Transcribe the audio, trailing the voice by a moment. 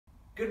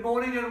Good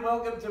morning and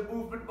welcome to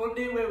Movement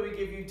Monday, where we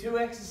give you 2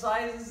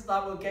 exercises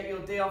that will get your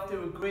day off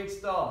to a great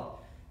start.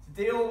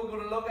 Today all we're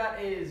going to look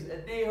at is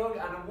a knee hug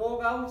and a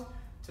walkout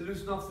to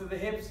loosen off through the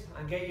hips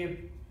and get your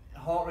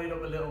heart rate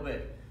up a little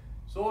bit.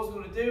 So all we're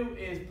going to do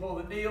is pull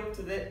the knee up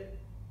to the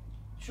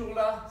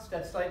shoulder,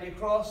 step slightly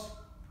across,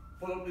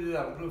 pull up to do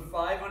that. We'll do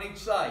 5 on each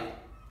side.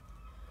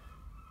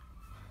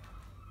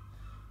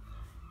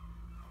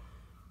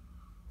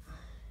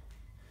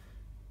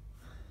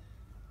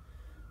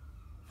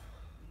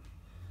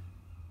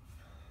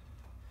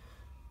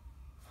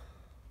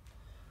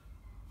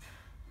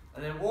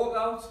 And then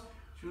walkouts,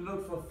 should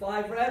look for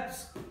 5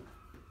 reps,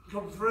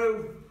 come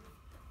through,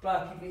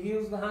 back, keep your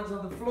heels and the hands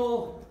on the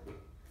floor.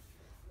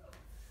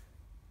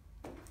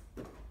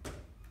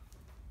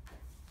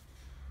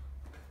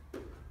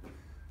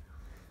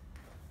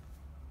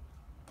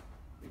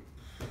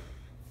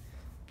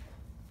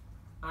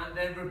 And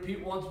then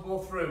repeat once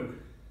more through.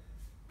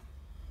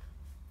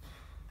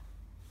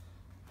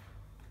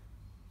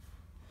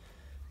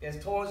 Get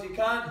as tall as you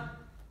can.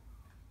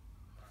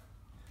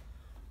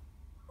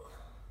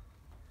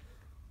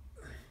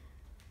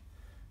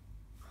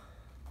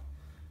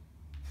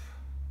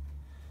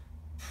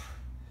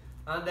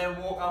 And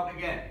then walk out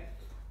again.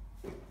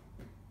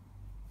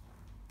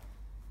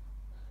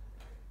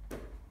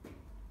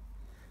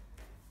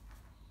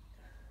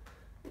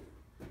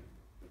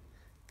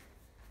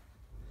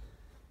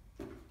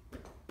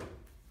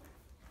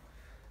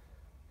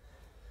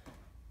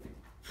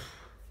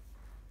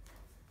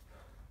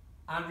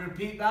 And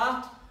repeat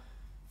that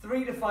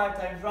 3 to 5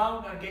 times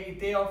round and get your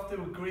day off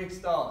to a great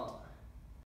start.